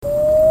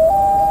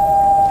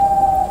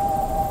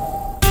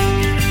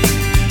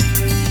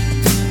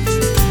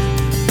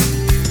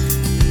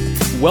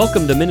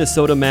Welcome to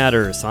Minnesota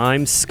Matters.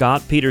 I'm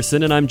Scott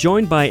Peterson, and I'm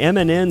joined by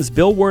MNN's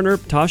Bill Werner,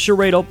 Tasha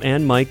Radel,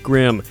 and Mike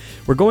Grimm.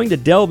 We're going to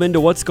delve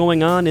into what's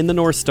going on in the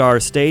North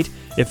Star State.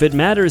 If it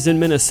matters in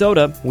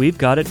Minnesota, we've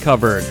got it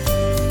covered.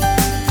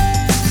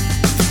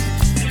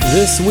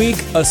 This week,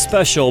 a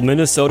special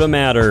Minnesota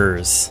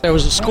Matters. I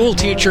was a school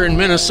teacher in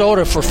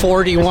Minnesota for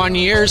 41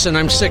 years, and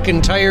I'm sick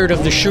and tired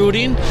of the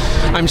shooting.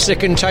 I'm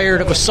sick and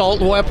tired of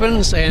assault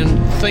weapons, and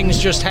things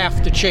just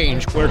have to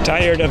change. We're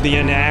tired of the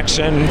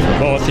inaction,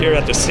 both here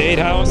at the State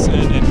House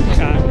and in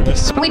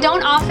Congress. We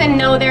don't often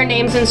know their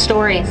names and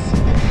stories,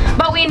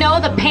 but we know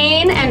the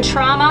pain and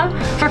trauma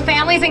for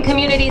families and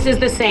communities is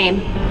the same.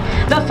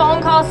 The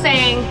phone call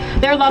saying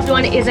their loved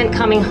one isn't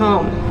coming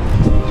home.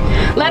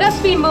 Let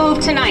us be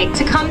moved tonight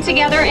to come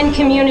together in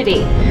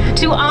community,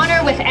 to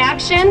honor with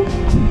action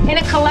in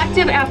a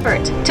collective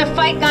effort to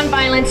fight gun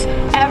violence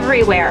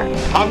everywhere.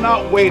 I'm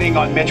not waiting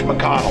on Mitch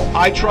McConnell.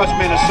 I trust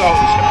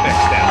Minnesotans to fix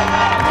that.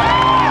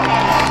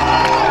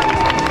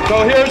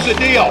 So here's the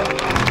deal.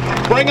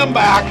 Bring them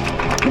back.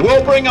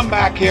 We'll bring them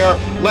back here.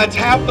 Let's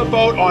have the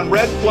vote on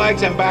red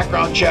flags and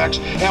background checks.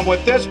 And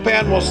with this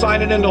pen, we'll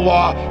sign it into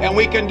law, and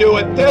we can do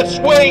it this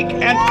week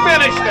and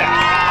finish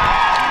that.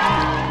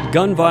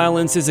 Gun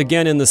violence is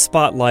again in the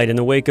spotlight in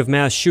the wake of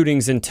mass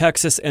shootings in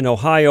Texas and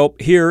Ohio.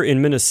 Here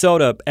in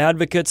Minnesota,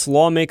 advocates,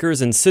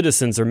 lawmakers, and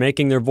citizens are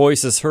making their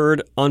voices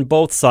heard on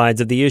both sides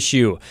of the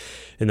issue.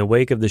 In the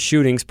wake of the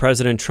shootings,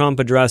 President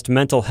Trump addressed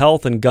mental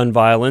health and gun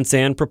violence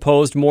and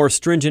proposed more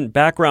stringent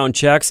background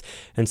checks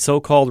and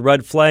so-called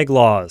red flag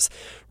laws.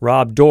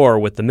 Rob Dorr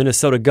with the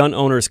Minnesota Gun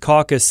Owners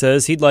Caucus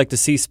says he'd like to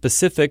see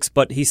specifics,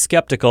 but he's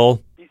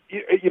skeptical.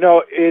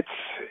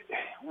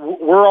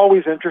 We're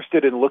always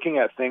interested in looking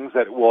at things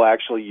that will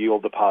actually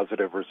yield a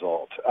positive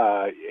result,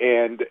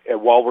 and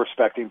while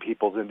respecting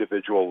people's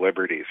individual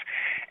liberties.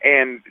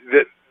 And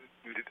it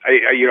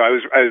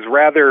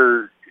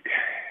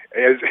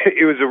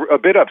was a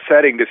bit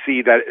upsetting to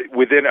see that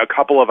within a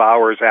couple of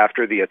hours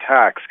after the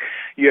attacks,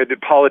 you had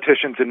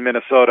politicians in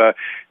Minnesota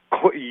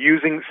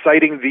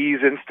citing these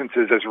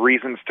instances as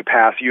reasons to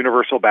pass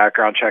universal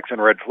background checks and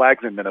red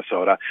flags in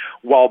Minnesota,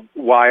 while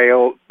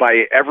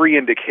by every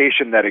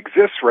indication that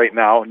exists right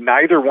now,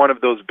 neither one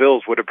of those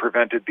bills would have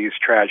prevented these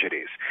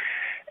tragedies.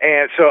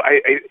 And so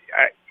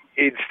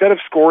instead of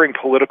scoring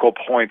political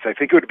points, I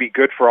think it would be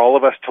good for all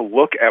of us to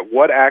look at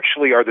what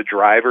actually are the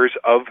drivers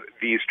of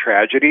these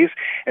tragedies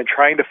and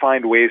trying to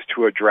find ways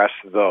to address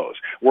those.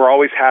 We're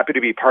always happy to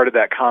be part of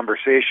that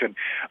conversation,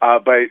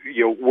 but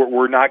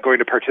we're not going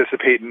to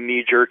participate in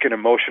knee-jerk and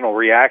emotional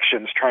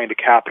reactions trying to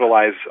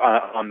capitalize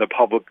on the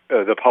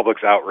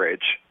public's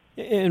outrage.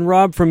 And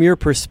Rob, from your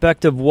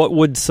perspective, what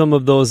would some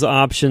of those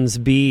options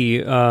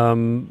be,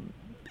 beyond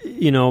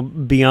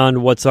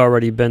what's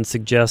already been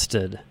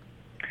suggested?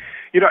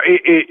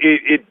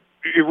 It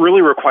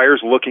really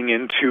requires looking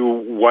into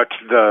what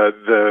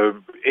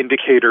the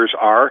indicators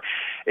are.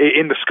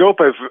 In the scope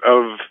of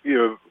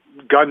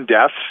gun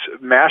deaths,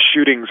 mass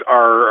shootings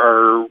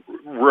are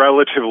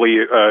relatively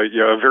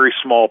a very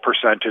small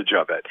percentage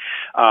of it.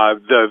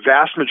 The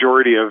vast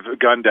majority of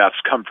gun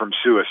deaths come from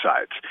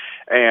suicides,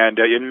 and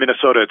in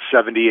Minnesota it's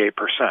 78%.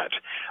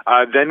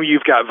 Then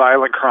you've got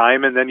violent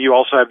crime, and then you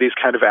also have these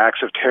kind of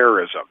acts of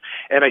terrorism.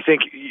 And I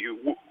think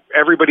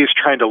everybody's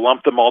trying to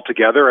lump them all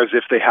together as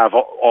if they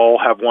all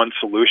have one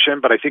solution,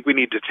 but I think we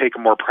need to take a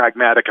more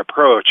pragmatic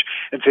approach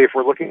and say if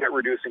we're looking at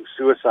reducing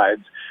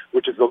suicides,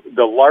 which is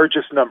the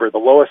largest number, the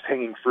lowest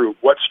hanging fruit,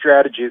 what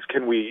strategies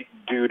can we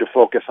do to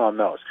focus on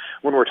those?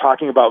 When we're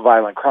talking about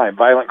violent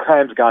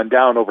crime's gone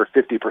down over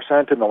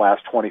 50% in the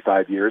last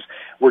 25 years.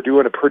 We're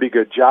doing a pretty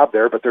good job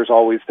there, but there's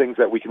always things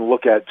that we can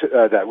look at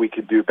that we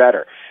could do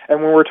better.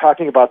 And when we're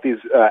talking about these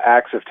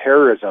acts of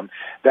terrorism,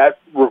 that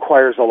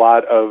requires a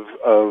lot of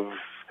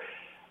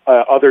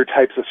other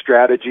types of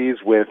strategies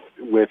with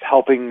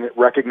helping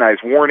recognize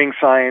warning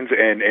signs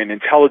and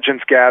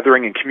intelligence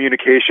gathering and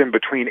communication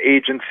between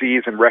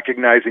agencies and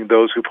recognizing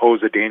those who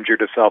pose a danger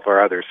to self or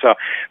others. So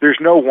there's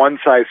no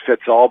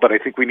one-size-fits-all, but I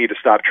think we need to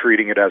stop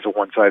treating it as a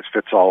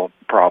one-size-fits-all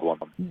problem.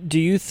 Do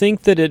you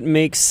think that it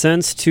makes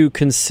sense to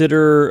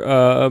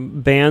consider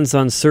bans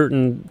on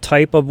certain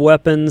type of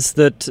weapons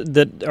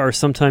that are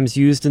sometimes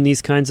used in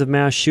these kinds of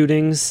mass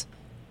shootings?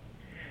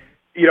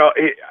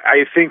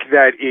 I think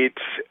that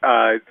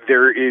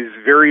there is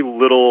very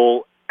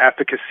little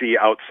efficacy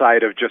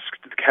outside of just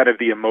kind of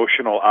the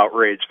emotional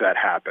outrage that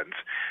happens.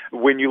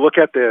 When you look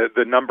at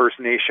the numbers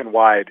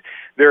nationwide,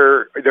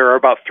 there are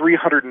about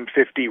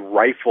 350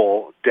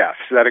 rifle deaths.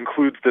 That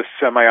includes the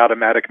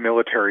semi-automatic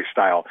military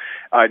style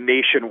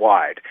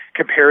nationwide.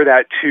 Compare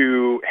that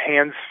to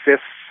hands,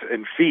 fists,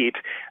 in feet,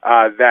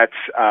 that's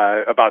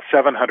about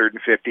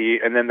 750,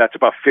 and then that's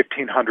about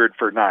 1,500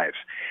 for knives.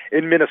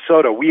 In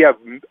Minnesota, we have,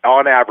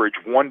 on average,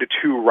 1 to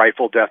 2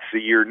 rifle deaths a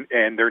year,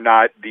 and they're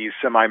not these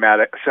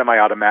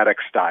semi-automatic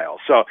style.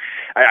 So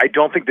I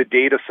don't think the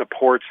data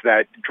supports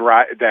that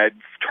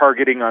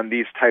targeting on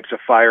these types of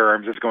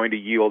firearms is going to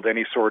yield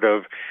any sort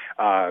of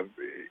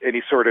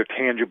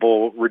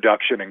tangible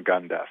reduction in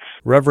gun deaths.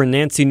 Reverend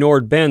Nancy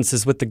Nord-Benz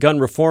is with the gun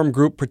reform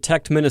group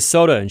Protect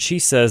Minnesota, and she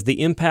says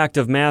the impact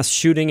of mass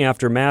shooting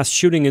after mass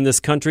shooting in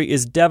this country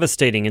is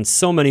devastating in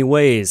so many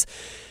ways.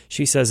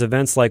 She says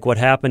events like what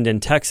happened in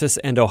Texas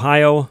and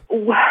Ohio.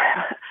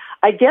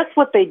 I guess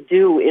what they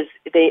do is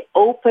they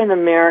open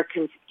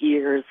Americans'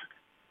 ears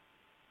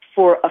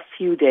for a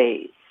few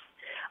days.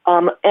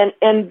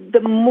 And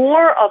the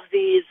more of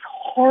these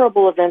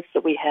horrible events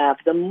that we have,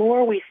 the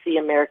more we see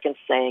Americans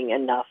saying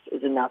enough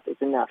is enough is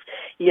enough.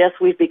 Yes,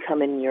 we've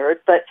become inured,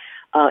 but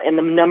and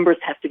the numbers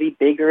have to be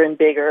bigger and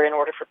bigger in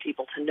order for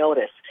people to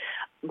notice.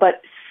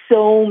 But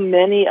so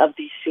many of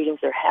these shootings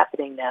are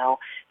happening now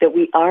that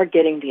we are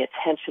getting the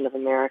attention of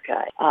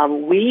America.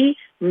 We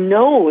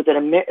know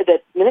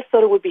that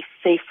Minnesota would be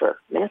safer.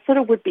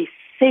 Minnesota would be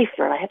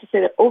safer, and I have to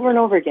say that over and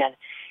over again,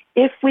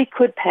 if we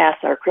could pass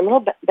our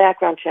criminal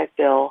background check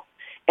bill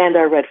and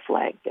our red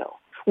flag bill.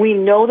 We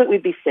know that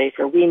we'd be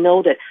safer. We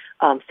know that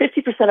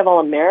 50% of all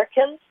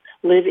Americans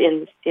live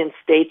in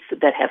states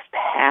that have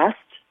passed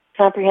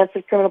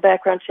comprehensive criminal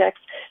background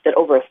checks, that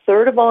over a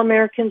third of all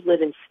Americans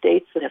live in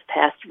states that have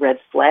passed red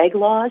flag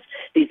laws.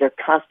 These are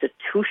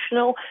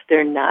constitutional.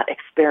 They're not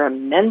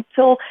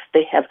experimental.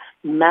 They have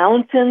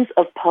mountains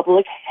of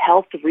public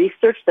health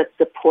research that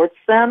supports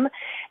them.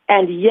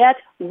 And yet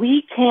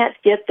we can't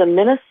get the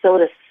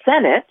Minnesota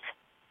Senate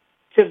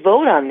to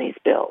vote on these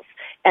bills.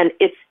 And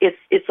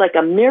it's like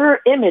a mirror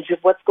image of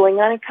what's going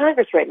on in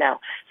Congress right now.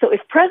 So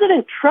if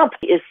President Trump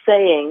is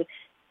saying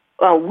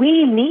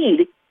we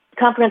need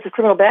comprehensive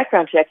criminal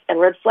background checks and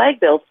red flag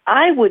bills,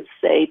 I would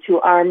say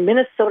to our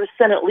Minnesota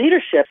Senate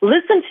leadership,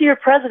 listen to your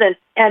president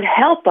and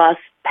help us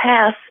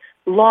pass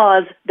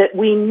laws that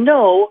we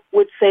know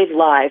would save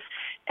lives.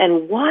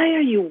 And why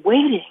are you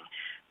waiting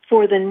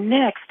for the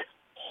next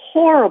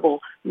horrible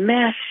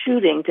mass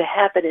shooting to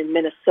happen in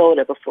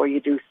Minnesota before you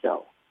do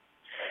so?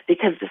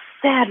 Because the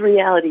sad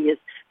reality is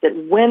that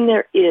when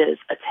there is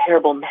a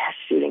terrible mass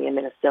shooting in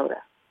Minnesota,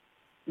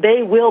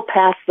 they will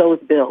pass those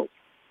bills.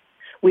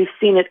 We've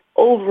seen it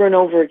over and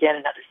over again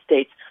in other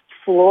states.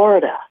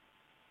 Florida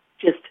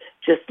just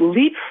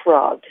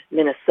leapfrogged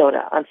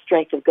Minnesota on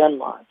strength of gun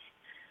laws.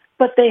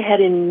 But they had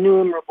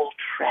innumerable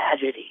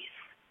tragedies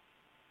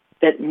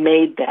that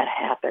made that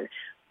happen.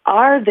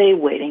 Are they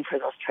waiting for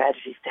those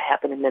tragedies to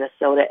happen in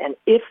Minnesota? And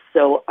if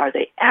so, are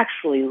they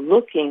actually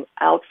looking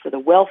out for the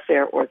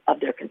welfare of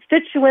their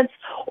constituents,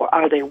 or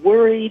are they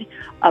worried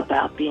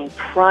about being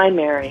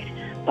primaried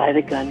by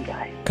the gun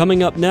guy?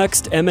 Coming up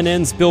next,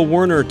 MNN's Bill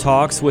Werner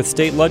talks with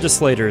state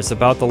legislators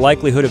about the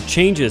likelihood of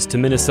changes to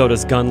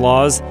Minnesota's gun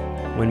laws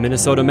when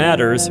Minnesota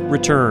Matters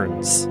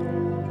returns.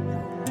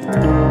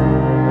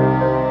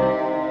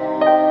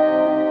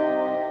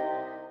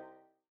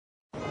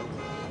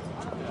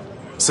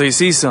 So you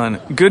see,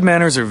 son, good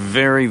manners are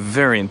very,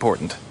 very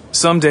important.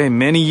 Someday,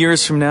 many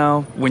years from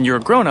now, when you're a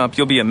grown-up,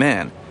 you'll be a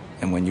man.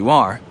 And when you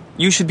are,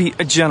 you should be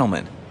a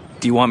gentleman.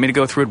 Do you want me to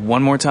go through it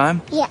one more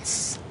time?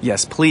 Yes.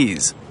 Yes,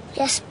 please.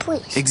 Yes,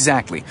 please.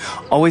 Exactly.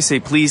 Always say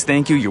please,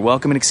 thank you, you're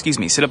welcome, and excuse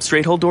me. Sit up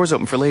straight, hold doors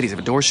open for ladies. If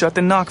a door's shut,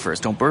 then knock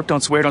first. Don't burp,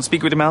 don't swear, don't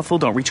speak with your mouth full,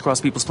 don't reach across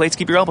people's plates,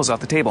 keep your elbows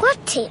off the table.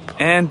 What table?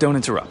 And don't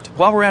interrupt.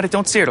 While we're at it,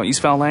 don't stare, don't use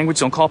foul language,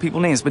 don't call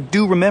people names, but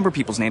do remember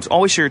people's names.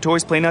 Always share your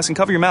toys, play nice, and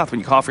cover your mouth when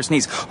you cough or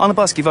sneeze. On the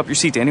bus, give up your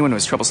seat to anyone who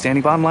has trouble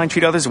standing. Bottom line,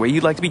 treat others the way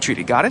you'd like to be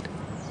treated. Got it?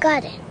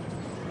 Got it.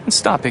 And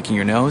stop picking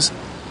your nose.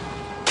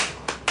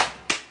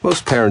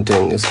 Most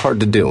parenting is hard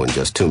to do in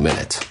just 2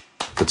 minutes.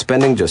 But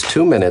spending just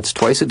 2 minutes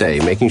twice a day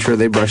making sure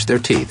they brush their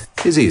teeth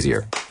is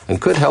easier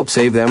and could help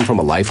save them from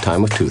a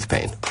lifetime of tooth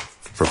pain.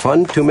 For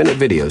fun 2-minute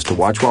videos to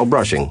watch while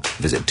brushing,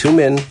 visit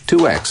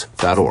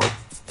 2min2x.org.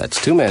 That's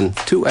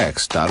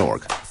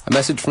 2min2x.org. A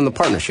message from the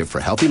Partnership for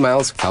Healthy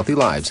Mouths, Healthy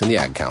Lives, and the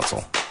Ad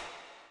Council.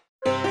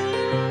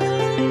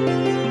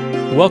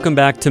 Welcome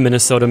back to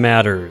Minnesota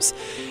Matters.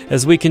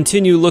 As we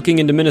continue looking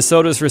into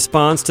Minnesota's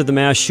response to the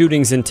mass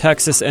shootings in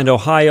Texas and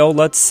Ohio,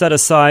 let's set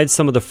aside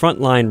some of the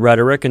frontline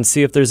rhetoric and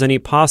see if there's any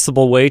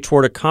possible way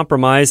toward a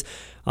compromise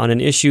on an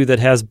issue that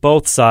has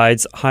both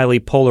sides highly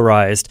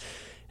polarized.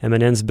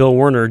 MNN's Bill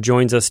Werner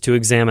joins us to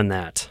examine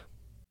that.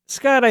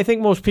 Scott, I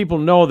think most people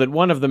know that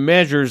one of the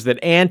measures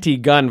that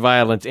anti-gun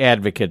violence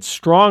advocates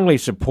strongly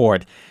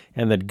support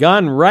and that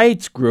gun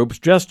rights groups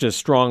just as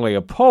strongly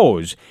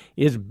oppose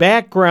is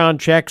background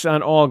checks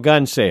on all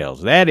gun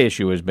sales. That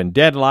issue has been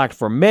deadlocked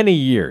for many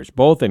years,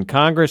 both in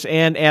Congress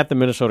and at the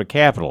Minnesota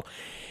Capitol.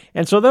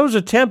 And so those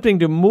attempting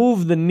to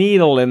move the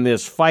needle in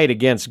this fight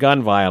against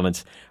gun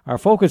violence are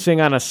focusing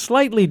on a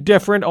slightly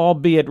different,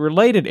 albeit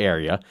related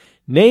area,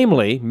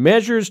 namely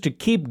measures to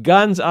keep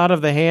guns out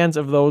of the hands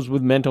of those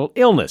with mental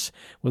illness,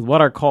 with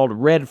what are called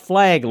red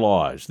flag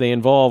laws. They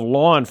involve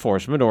law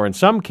enforcement, or in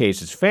some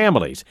cases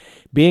families,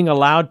 being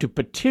allowed to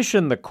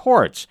petition the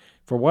courts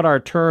for what are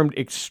termed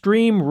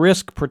extreme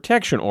risk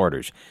protection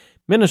orders.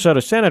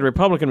 Minnesota Senate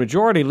Republican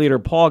Majority Leader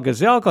Paul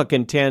Gazelka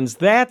contends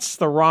that's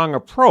the wrong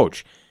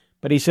approach,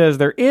 but he says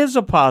there is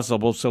a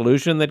possible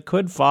solution that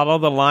could follow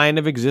the line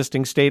of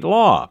existing state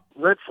law.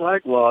 Red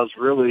flag laws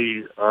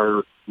really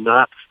are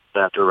not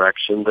that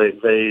direction.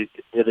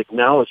 It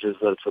acknowledges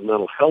that it's a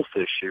mental health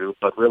issue,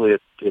 but really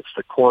it's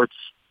the courts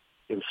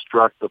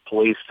instruct the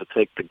police to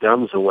take the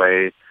guns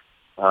away.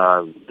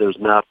 There's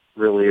not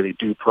really any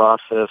due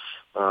process.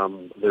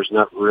 There's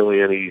not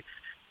really any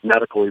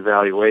medical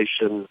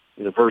evaluation,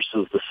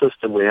 versus the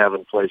system we have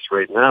in place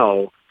right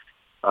now.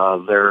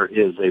 There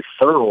is a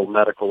thorough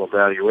medical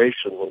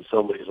evaluation when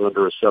somebody's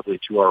under a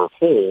 72-hour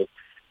hold,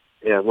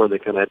 and where they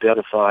can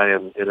identify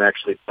and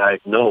actually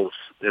diagnose.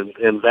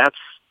 And that's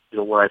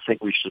where I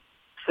think we should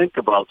think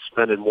about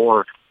spending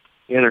more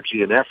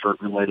energy and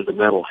effort related to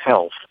mental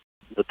health.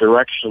 The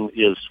direction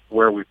is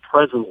where we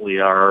presently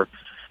are,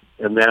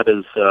 and that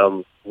is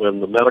when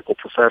the medical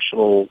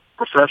professionals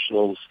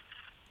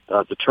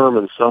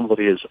determine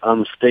somebody is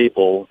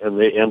unstable and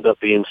they end up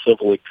being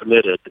civilly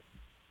committed,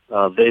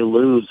 they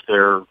lose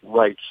their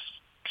rights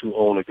to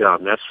own a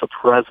gun. That's the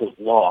present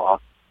law.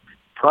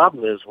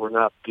 Problem is we're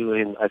not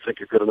doing, I think,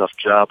 a good enough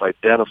job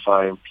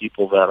identifying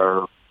people that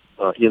are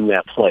in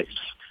that place.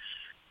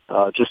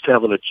 Just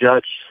having a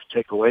judge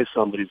take away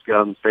somebody's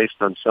guns based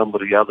on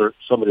somebody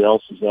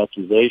else's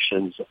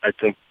accusations, I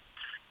think,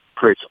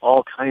 creates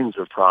all kinds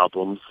of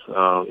problems,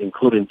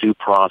 including due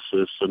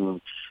process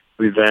and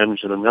revenge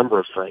and a number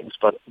of things.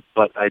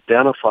 But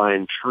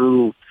identifying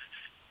true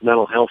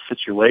mental health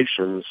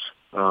situations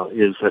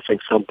is, I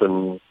think,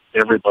 something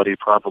everybody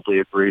probably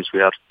agrees we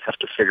have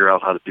to figure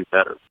out how to do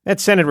better.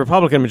 That's Senate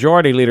Republican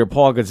Majority Leader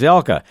Paul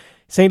Gazelka.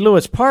 St.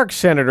 Louis Park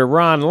Senator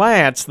Ron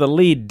Latz, the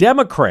lead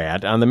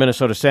Democrat on the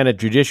Minnesota Senate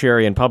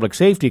Judiciary and Public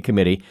Safety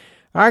Committee,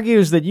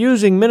 argues that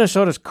using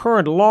Minnesota's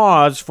current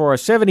laws for a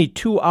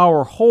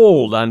 72-hour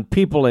hold on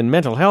people in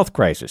mental health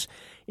crisis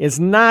is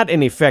not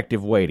an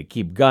effective way to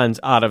keep guns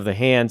out of the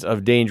hands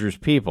of dangerous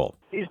people.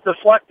 He's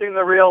deflecting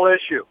the real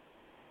issue.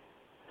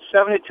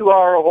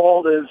 72-hour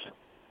hold is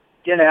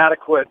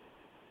inadequate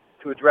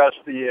to address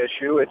the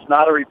issue. It's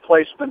not a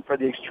replacement for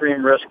the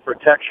extreme risk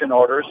protection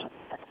orders.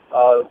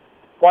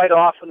 Quite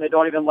often they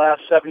don't even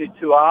last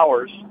 72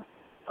 hours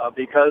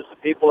because the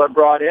people are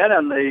brought in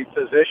and the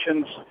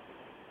physicians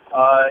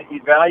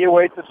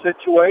evaluate the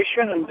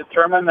situation and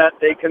determine that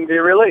they can be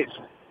released.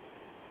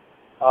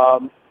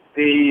 Plus,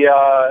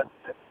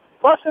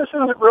 this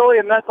isn't really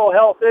a mental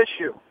health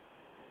issue.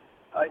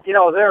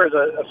 There is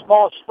a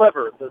small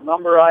sliver. The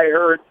number I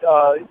heard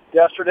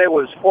yesterday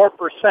was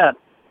 4%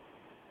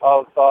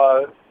 of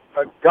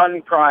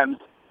gun crimes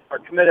are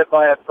committed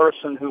by a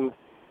person who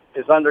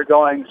is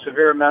undergoing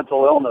severe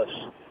mental illness.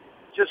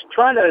 Just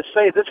trying to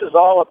say this is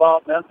all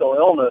about mental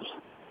illness,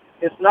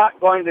 it's not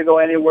going to go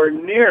anywhere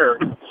near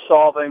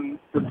solving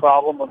the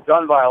problem of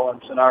gun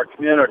violence in our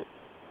community.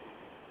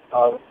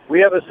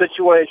 We have a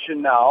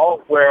situation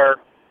now where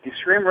the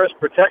extreme risk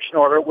protection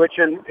order, which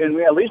in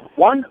at least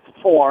one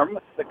form,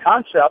 the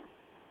concept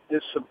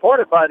is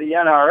supported by the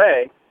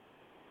NRA,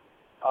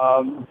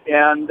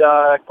 and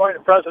according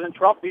to President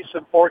Trump, he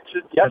supports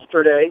it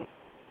yesterday.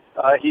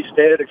 He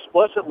stated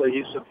explicitly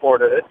he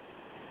supported it.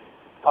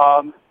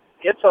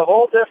 It's a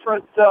whole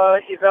different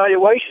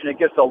evaluation. It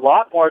gives a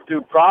lot more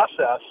due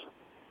process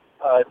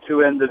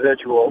to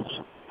individuals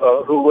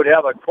who would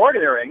have a court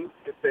hearing,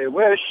 if they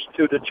wish,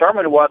 to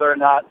determine whether or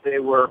not they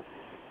were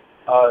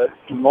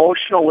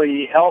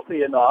emotionally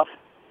healthy enough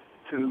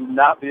to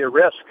not be a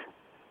risk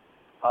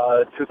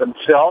to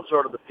themselves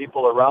or to the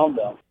people around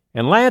them.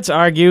 And Lance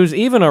argues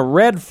even a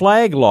red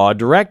flag law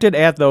directed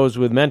at those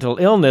with mental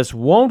illness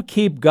won't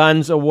keep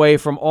guns away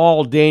from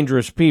all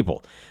dangerous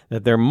people,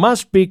 that there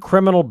must be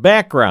criminal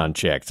background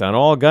checks on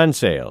all gun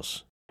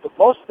sales. But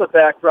most of the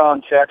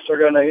background checks are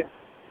going to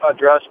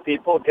address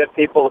get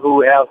people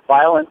who have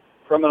violent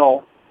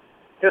criminal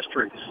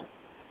histories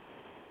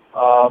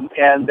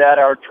and that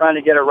are trying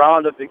to get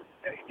around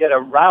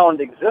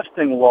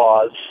existing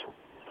laws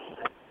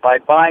by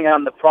buying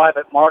on the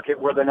private market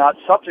where they're not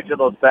subject to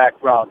those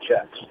background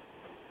checks.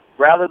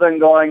 Rather than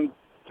going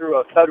through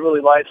a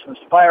federally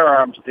licensed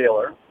firearms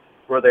dealer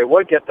where they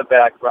would get the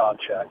background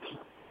checks,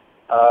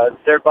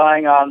 they're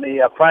buying on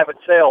the private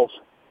sales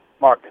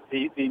market,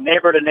 the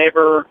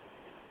neighbor-to-neighbor,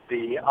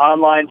 the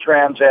online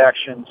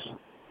transactions,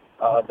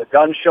 the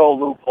gun show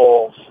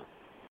loopholes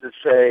to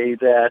say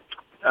that,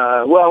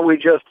 we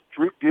just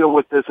deal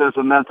with this as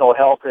a mental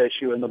health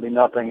issue and there'll be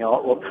nothing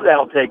else. Well,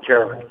 that'll take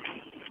care of it.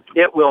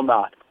 It will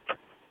not.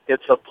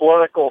 It's a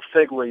political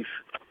fig leaf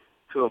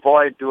to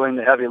avoid doing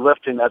the heavy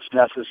lifting that's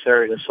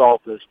necessary to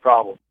solve this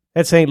problem.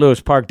 That's St. Louis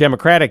Park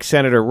Democratic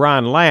Senator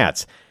Ron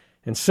Latz.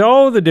 And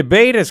so the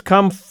debate has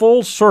come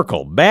full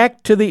circle,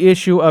 back to the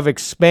issue of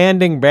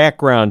expanding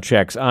background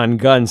checks on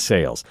gun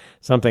sales,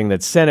 something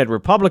that Senate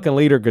Republican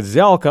leader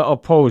Gazelka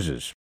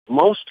opposes.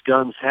 Most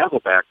guns have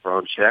a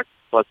background check,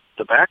 but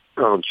the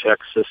background check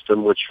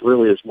system, which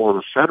really is more of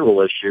a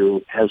federal issue,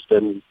 has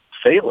been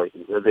failing.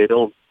 They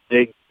don't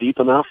dig deep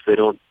enough. They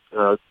don't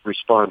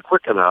respond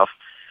quick enough.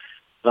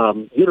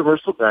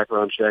 Universal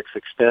background checks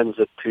extends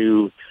it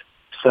to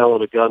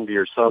selling a gun to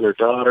your son or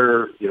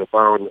daughter,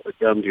 borrowing a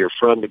gun to your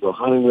friend to go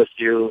hunting with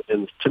you.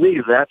 And to me,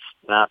 that's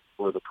not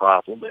where the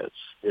problem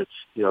is.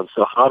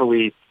 So how do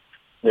we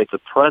make the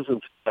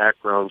present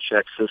background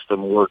check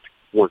system work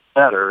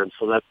better? And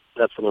so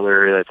that's another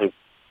area I think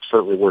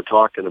certainly we're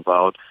talking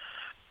about.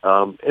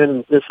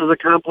 And this is a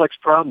complex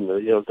problem.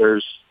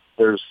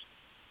 There's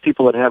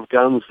people that have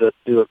guns that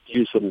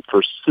use them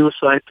for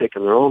suicide,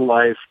 taking their own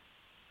life.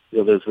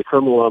 There's the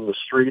criminal on the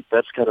street.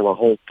 That's kind of a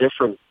whole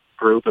different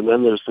group. And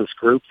then there's this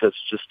group that's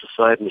just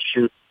deciding to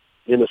shoot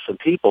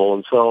innocent people.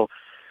 And so,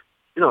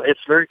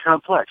 it's very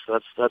complex.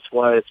 That's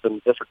why it's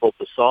been difficult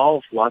to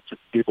solve. Lots of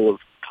people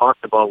have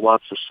talked about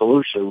lots of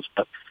solutions,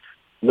 but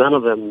none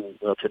of them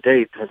to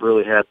date have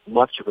really had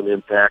much of an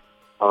impact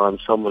on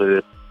somebody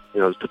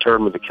that is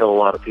determined to kill a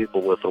lot of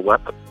people with a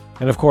weapon.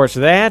 And of course,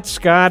 that,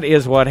 Scott,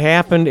 is what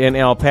happened in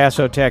El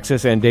Paso,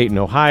 Texas, and Dayton,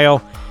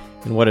 Ohio,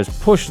 and what has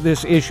pushed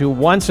this issue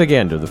once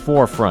again to the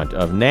forefront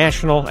of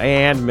national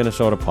and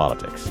Minnesota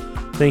politics.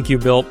 Thank you,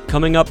 Bill.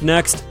 Coming up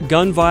next,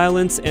 gun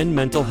violence and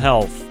mental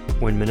health,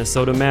 when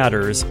Minnesota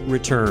Matters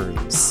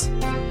returns.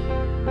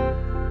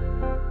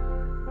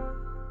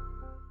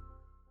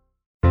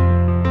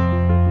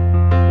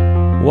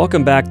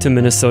 Welcome back to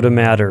Minnesota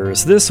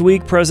Matters. This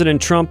week,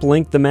 President Trump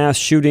linked the mass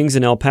shootings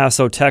in El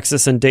Paso,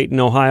 Texas, and Dayton,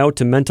 Ohio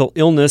to mental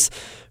illness,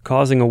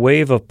 causing a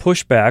wave of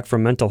pushback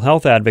from mental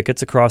health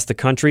advocates across the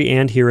country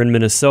and here in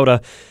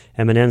Minnesota.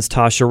 MNN's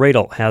Tasha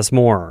Radel has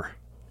more.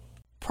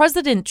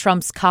 President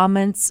Trump's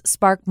comments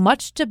sparked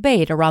much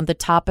debate around the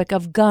topic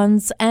of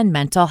guns and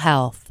mental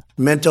health.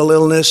 Mental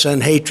illness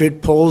and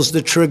hatred pulls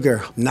the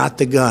trigger, not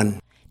the gun.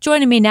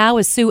 Joining me now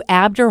is Sue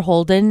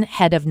Abderholden,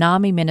 head of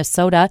NAMI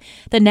Minnesota,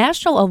 the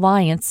National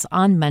Alliance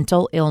on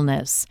Mental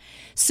Illness.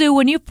 Sue,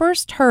 when you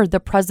first heard the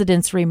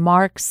president's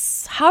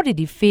remarks, how did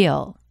you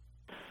feel?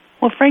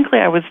 Well, frankly,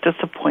 I was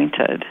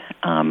disappointed.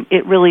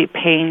 It really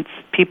paints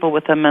people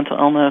with a mental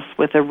illness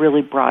with a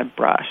really broad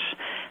brush.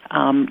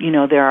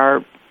 There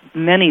are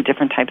many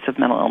different types of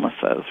mental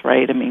illnesses,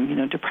 right? I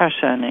mean,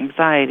 depression,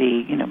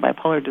 anxiety,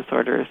 bipolar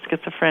disorder,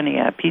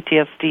 schizophrenia,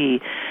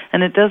 PTSD,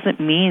 and it doesn't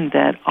mean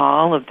that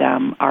all of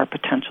them are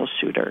potential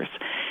shooters.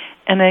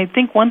 And I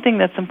think one thing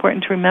that's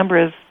important to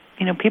remember is,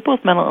 people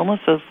with mental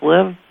illnesses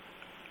live,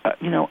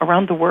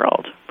 around the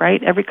world,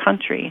 right? Every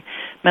country.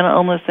 Mental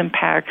illness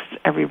impacts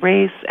every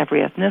race,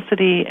 every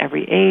ethnicity,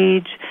 every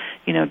age.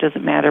 It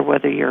doesn't matter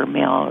whether you're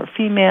male or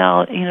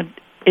female.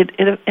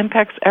 It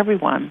impacts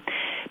everyone.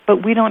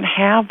 But we don't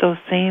have those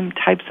same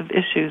types of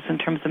issues in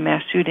terms of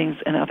mass shootings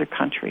in other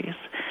countries.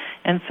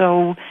 And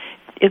so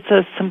it's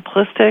a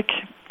simplistic,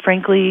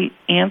 frankly,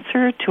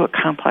 answer to a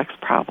complex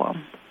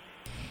problem.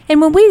 And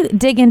when we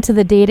dig into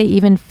the data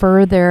even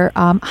further,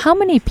 how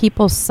many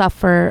people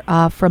suffer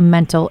from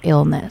mental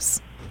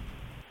illness?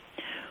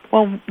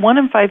 Well, 1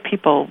 in 5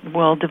 people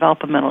will develop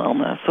a mental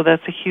illness, so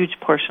that's a huge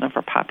portion of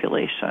our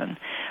population.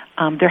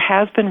 There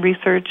has been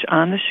research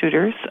on the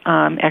shooters,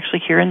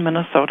 actually here in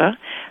Minnesota,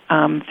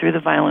 through the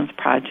Violence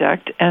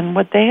Project, and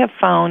what they have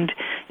found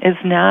is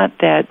not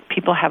that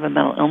people have a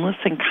mental illness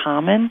in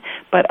common,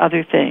 but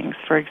other things.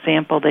 For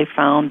example, they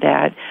found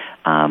that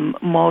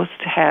most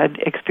had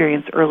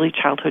experienced early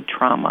childhood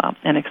trauma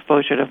and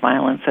exposure to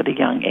violence at a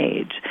young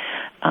age,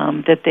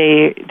 that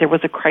there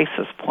was a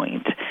crisis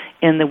point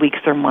in the weeks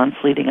or months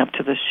leading up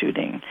to the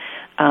shooting.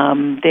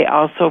 They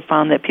also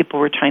found that people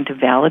were trying to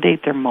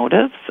validate their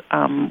motives,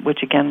 which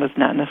again was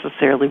not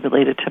necessarily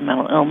related to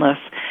mental illness.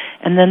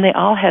 And then they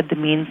all had the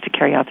means to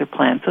carry out their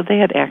plan, so they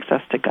had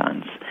access to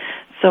guns.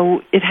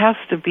 So it has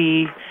to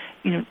be,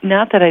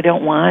 not that I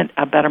don't want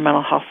a better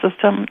mental health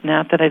system,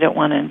 not that I don't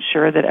want to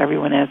ensure that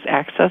everyone has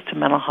access to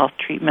mental health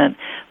treatment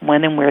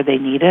when and where they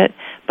need it,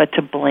 but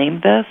to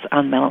blame this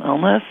on mental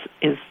illness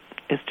is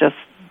just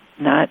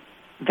not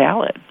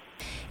valid.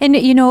 And,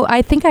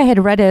 I think I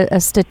had read a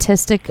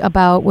statistic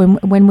about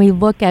when we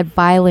look at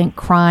violent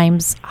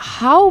crimes,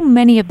 how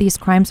many of these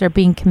crimes are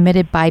being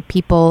committed by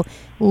people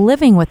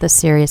living with a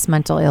serious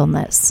mental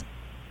illness?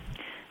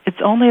 It's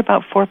only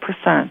about 4%.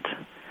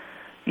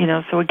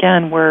 So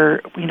again, we're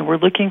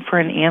looking for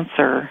an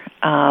answer,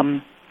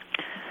 a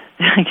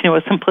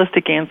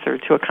simplistic answer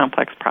to a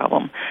complex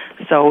problem.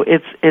 So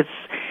it's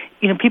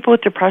people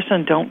with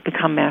depression don't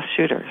become mass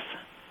shooters.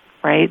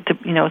 Right?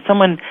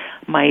 Someone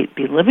might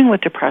be living with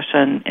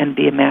depression and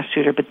be a mass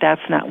shooter, but that's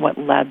not what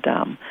led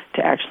them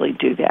to actually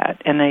do that.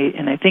 And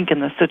I think in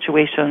the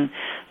situation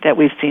that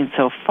we've seen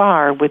so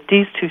far with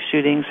these 2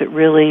 shootings, it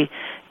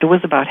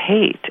was about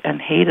hate,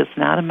 and hate is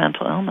not a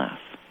mental illness.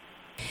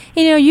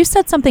 You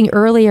said something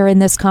earlier in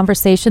this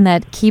conversation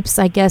that keeps,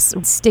 I guess,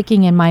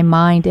 sticking in my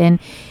mind, and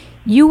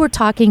You were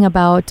talking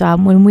about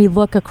when we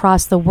look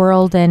across the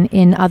world and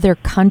in other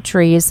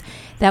countries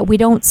that we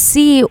don't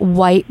see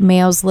white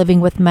males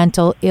living with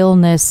mental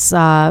illness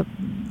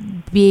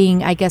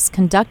being, I guess,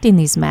 conducting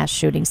these mass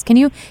shootings. Can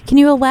you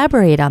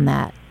elaborate on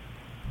that?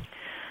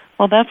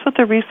 Well, that's what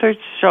the research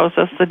shows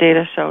us, the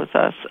data shows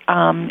us.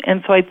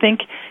 And so I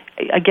think,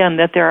 again,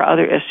 that there are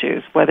other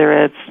issues,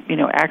 whether it's,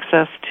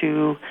 access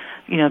to,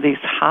 these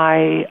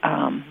high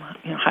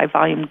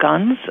volume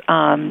guns,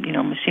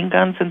 machine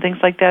guns and things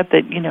like that,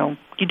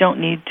 you don't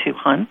need to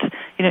hunt.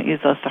 You don't use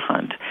those to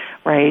hunt,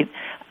 right?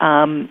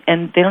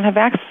 And they don't have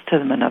access to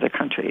them in other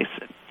countries.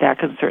 That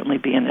can certainly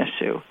be an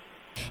issue.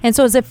 And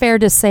so is it fair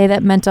to say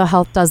that mental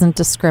health doesn't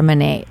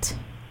discriminate?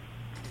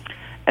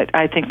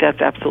 I think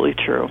that's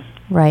absolutely true.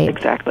 Right.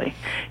 Exactly.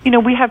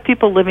 We have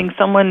people living,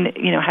 someone,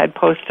 had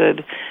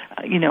posted,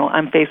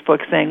 on Facebook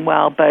saying,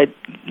 well, but,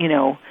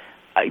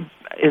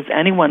 is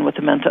anyone with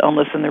a mental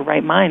illness in their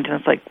right mind? And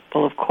it's like,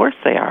 well, of course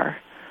they are.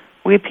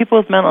 We have people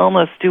with mental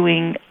illness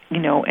doing,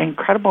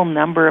 incredible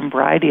number and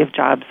variety of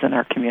jobs in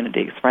our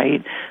communities,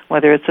 right?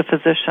 Whether it's a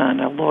physician,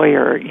 a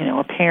lawyer,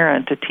 a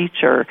parent, a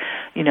teacher,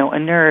 a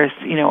nurse,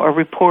 a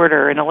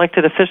reporter, an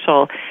elected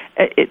official.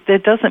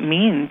 It doesn't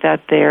mean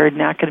that they're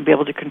not going to be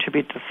able to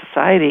contribute to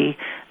society,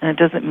 and it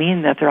doesn't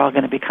mean that they're all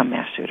going to become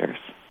mass shooters.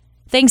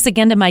 Thanks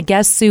again to my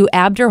guest, Sue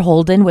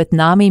Abderholden with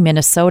NAMI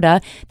Minnesota,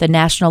 the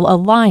National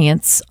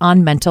Alliance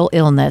on Mental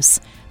Illness.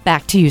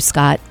 Back to you,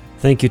 Scott.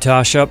 Thank you,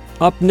 Tasha.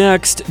 Up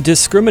next,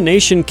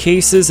 discrimination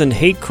cases and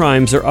hate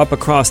crimes are up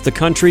across the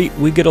country.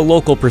 We get a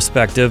local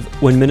perspective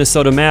when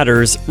Minnesota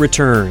Matters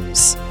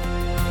returns.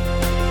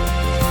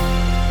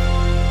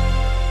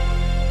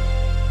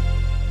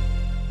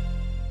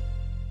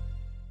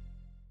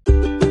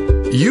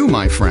 You,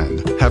 my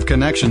friend, have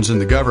connections in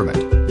the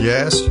government.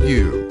 Yes,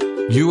 you.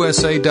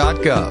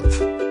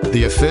 USA.gov,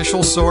 the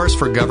official source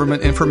for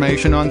government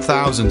information on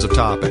thousands of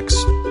topics.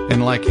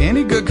 And like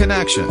any good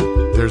connection,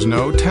 there's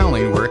no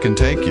telling where it can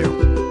take you.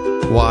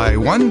 Why,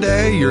 one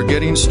day you're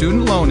getting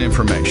student loan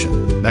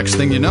information. Next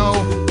thing you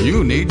know,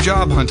 you need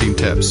job hunting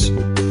tips.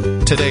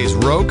 Today's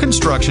road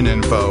construction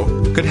info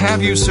could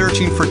have you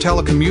searching for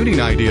telecommuting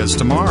ideas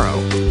tomorrow.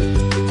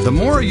 The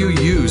more you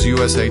use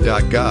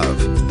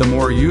USA.gov, the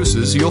more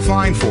uses you'll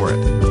find for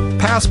it.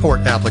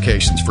 Passport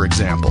applications, for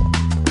example.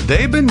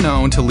 They've been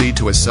known to lead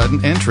to a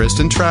sudden interest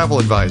in travel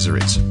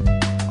advisories.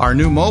 Our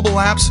new mobile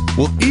apps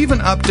will even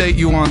update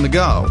you on the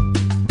go.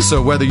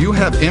 So whether you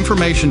have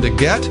information to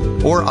get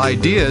or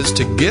ideas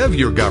to give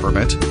your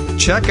government,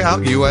 check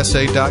out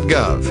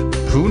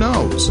USA.gov. Who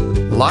knows?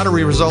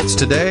 Lottery results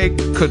today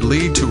could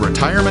lead to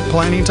retirement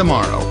planning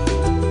tomorrow.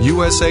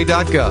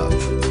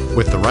 USA.gov.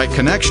 With the right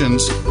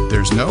connections,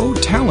 there's no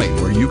telling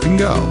where you can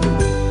go.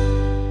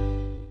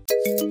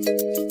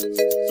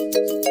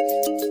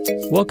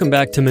 Welcome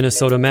back to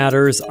Minnesota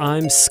Matters.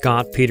 I'm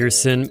Scott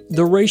Peterson.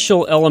 The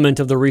racial element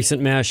of the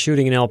recent mass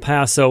shooting in El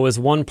Paso is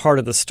one part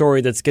of the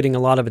story that's getting a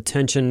lot of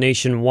attention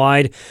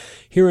nationwide.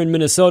 Here in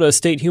Minnesota,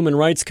 State Human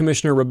Rights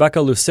Commissioner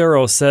Rebecca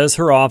Lucero says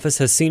her office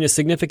has seen a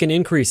significant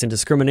increase in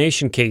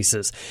discrimination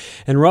cases.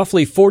 And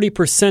roughly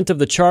 40% of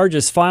the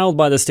charges filed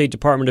by the State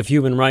Department of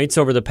Human Rights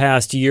over the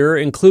past year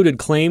included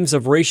claims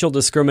of racial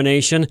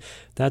discrimination.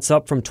 That's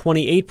up from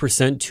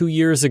 28% 2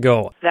 years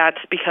ago. That's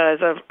because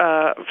of,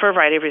 for a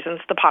variety of reasons,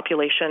 the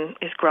population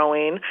is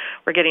growing.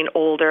 We're getting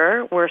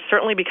older. We're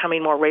certainly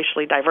becoming more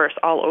racially diverse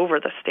all over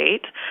the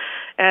state.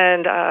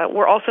 And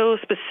we're also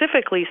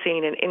specifically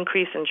seeing an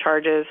increase in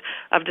charges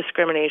of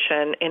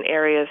discrimination in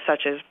areas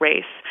such as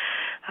race.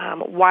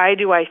 Why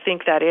do I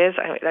think that is?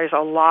 There's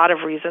a lot of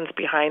reasons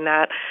behind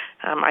that.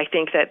 I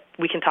think that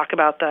we can talk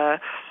about the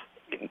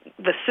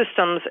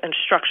systems and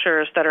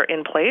structures that are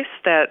in place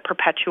that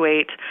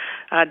perpetuate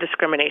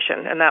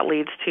discrimination, and that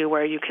leads to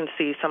where you can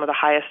see some of the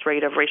highest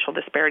rate of racial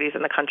disparities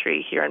in the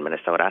country here in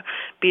Minnesota,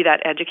 be that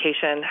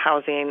education,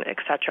 housing,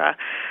 etc.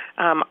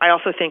 I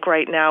also think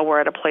right now we're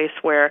at a place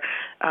where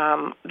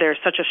there's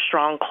such a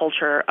strong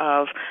culture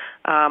of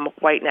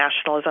white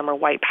nationalism or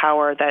white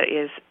power that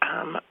is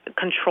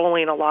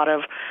controlling a lot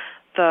of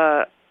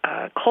the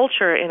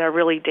culture in a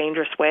really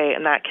dangerous way,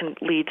 and that can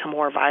lead to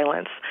more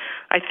violence.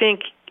 I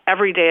think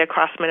every day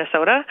across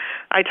Minnesota,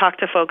 I talk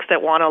to folks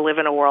that want to live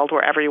in a world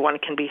where everyone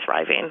can be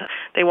thriving.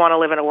 They want to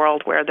live in a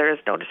world where there is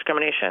no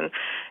discrimination.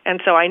 And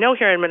so I know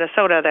here in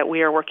Minnesota that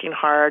we are working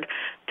hard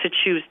to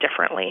choose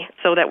differently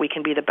so that we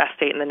can be the best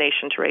state in the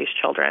nation to raise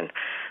children,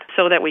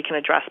 so that we can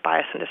address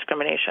bias and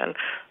discrimination,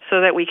 so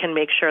that we can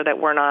make sure that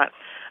we're not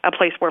a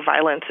place where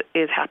violence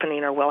is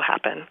happening or will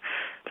happen.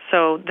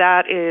 So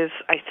that is,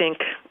 I think,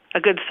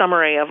 a good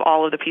summary of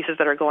all of the pieces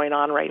that are going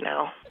on right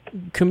now.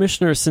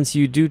 Commissioner, since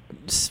you do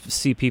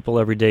see people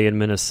every day in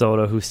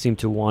Minnesota who seem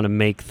to want to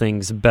make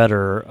things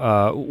better,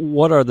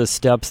 what are the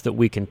steps that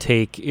we can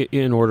take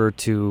in order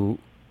to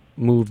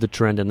move the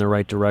trend in the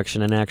right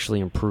direction and actually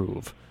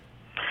improve?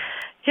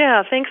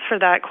 Yeah, thanks for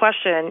that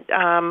question.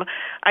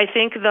 I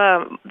think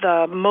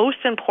the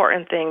most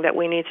important thing that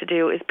we need to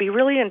do is be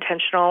really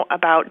intentional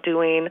about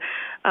doing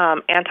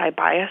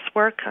anti-bias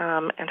work,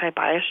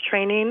 anti-bias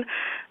training,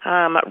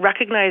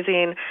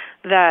 recognizing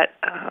that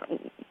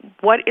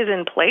what is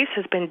in place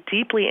has been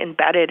deeply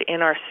embedded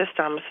in our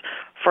systems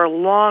for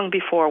long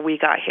before we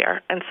got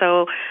here. And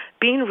so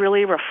being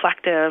really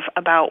reflective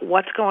about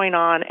what's going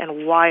on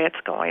and why it's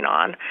going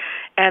on.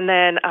 And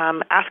then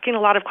asking a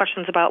lot of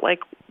questions about, like,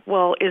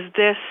 well, is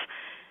this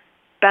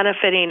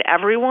benefiting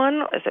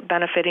everyone? Is it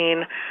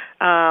benefiting,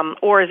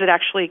 or is it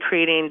actually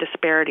creating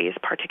disparities,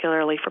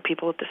 particularly for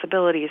people with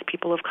disabilities,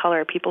 people of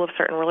color, people of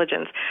certain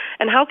religions?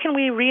 And how can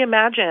we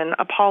reimagine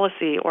a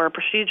policy or a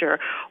procedure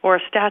or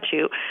a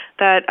statute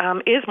that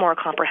is more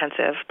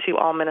comprehensive to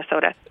all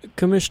Minnesota?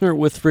 Commissioner,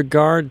 with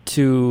regard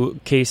to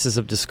cases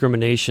of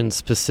discrimination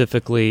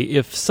specifically,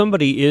 if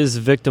somebody is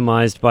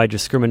victimized by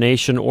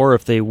discrimination or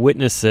if they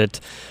witness it,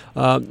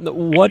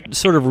 what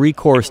sort of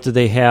recourse do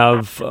they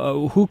have?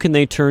 Who can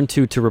they turn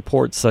to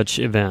report such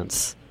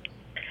events?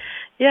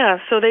 Yeah,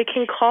 so they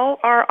can call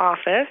our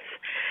office,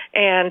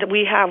 and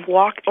we have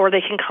or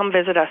they can come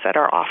visit us at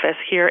our office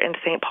here in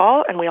St.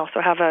 Paul, and we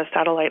also have a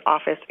satellite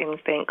office in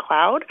St.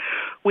 Cloud.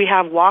 We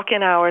have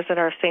walk-in hours at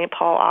our St.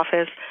 Paul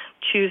office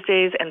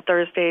Tuesdays and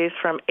Thursdays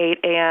from 8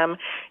 a.m.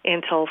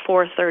 until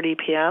 4:30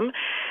 p.m.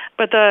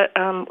 But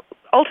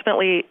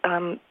ultimately,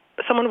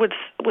 someone would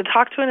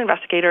talk to an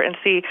investigator and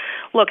see,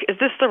 look, is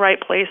this the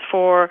right place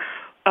for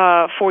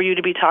you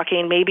to be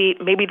talking? Maybe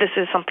this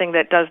is something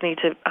that does need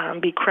to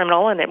be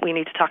criminal, and that we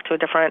need to talk to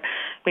the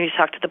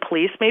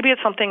police. Maybe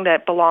it's something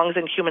that belongs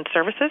in human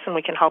services, and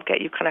we can help get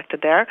you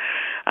connected there.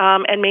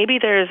 And maybe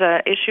there's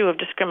an issue of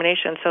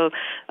discrimination, so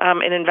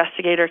an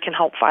investigator can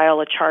help file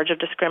a charge of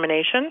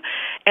discrimination,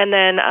 and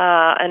then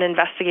an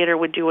investigator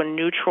would do a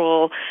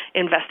neutral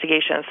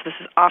investigation. So this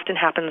often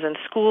happens in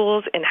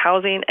schools, in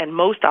housing, and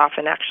most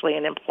often actually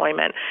in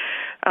employment.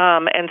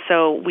 And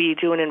so we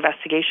do an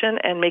investigation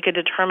and make a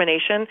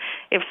determination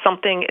if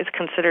something is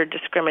considered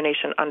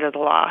discrimination under the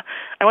law.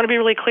 I want to be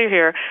really clear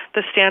here.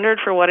 The standard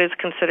for what is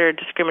considered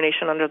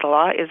discrimination under the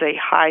law is a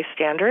high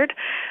standard.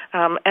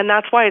 And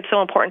that's why it's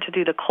so important to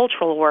do the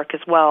cultural work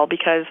as well,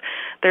 because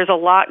there's a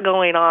lot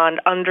going on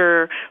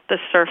under the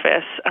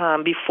surface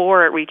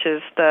before it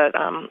reaches the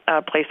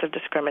place of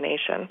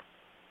discrimination.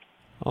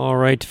 All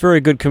right.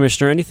 Very good,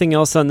 Commissioner. Anything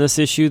else on this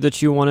issue that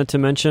you wanted to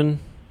mention?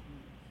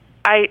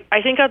 I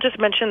think I'll just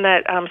mention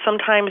that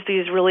sometimes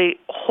these really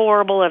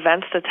horrible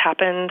events that's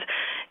happened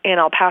in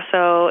El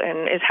Paso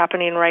and is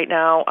happening right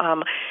now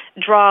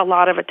draw a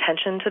lot of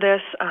attention to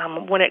this.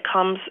 When it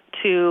comes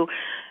to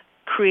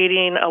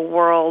creating a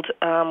world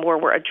where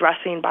we're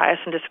addressing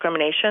bias and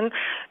discrimination,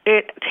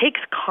 it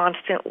takes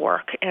constant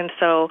work. And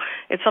so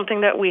it's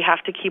something that we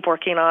have to keep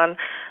working on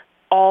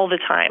all the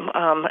time.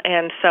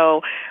 And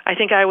so I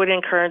think I would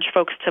encourage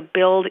folks to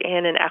build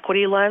in an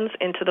equity lens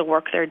into the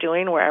work they're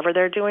doing, wherever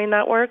they're doing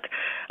that work.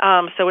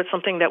 So it's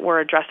something that we're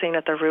addressing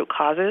at the root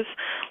causes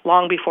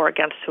long before it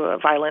gets to a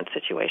violent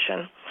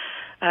situation.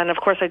 And of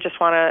course, I just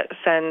want to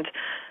send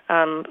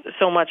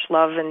so much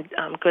love and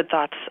good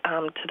thoughts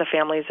to the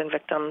families and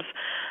victims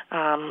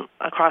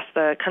across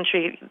the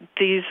country.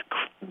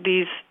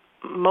 These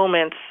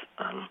moments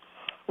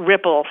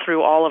ripple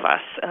through all of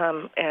us,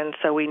 and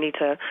so we need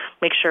to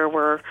make sure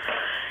we're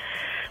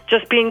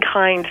just being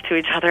kind to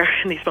each other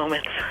in these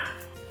moments.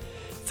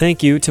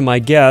 Thank you to my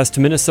guest,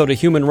 Minnesota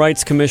Human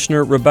Rights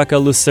Commissioner Rebecca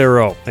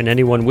Lucero. And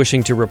anyone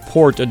wishing to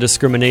report a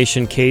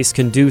discrimination case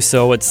can do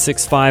so at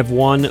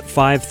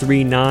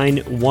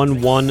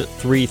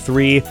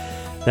 651-539-1133.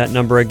 That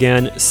number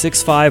again,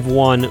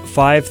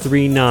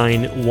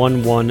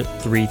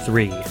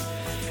 651-539-1133.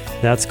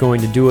 That's going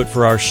to do it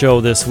for our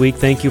show this week.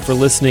 Thank you for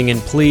listening, and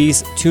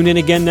please tune in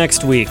again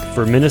next week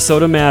for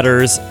Minnesota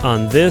Matters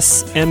on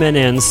this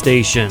MNN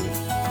station.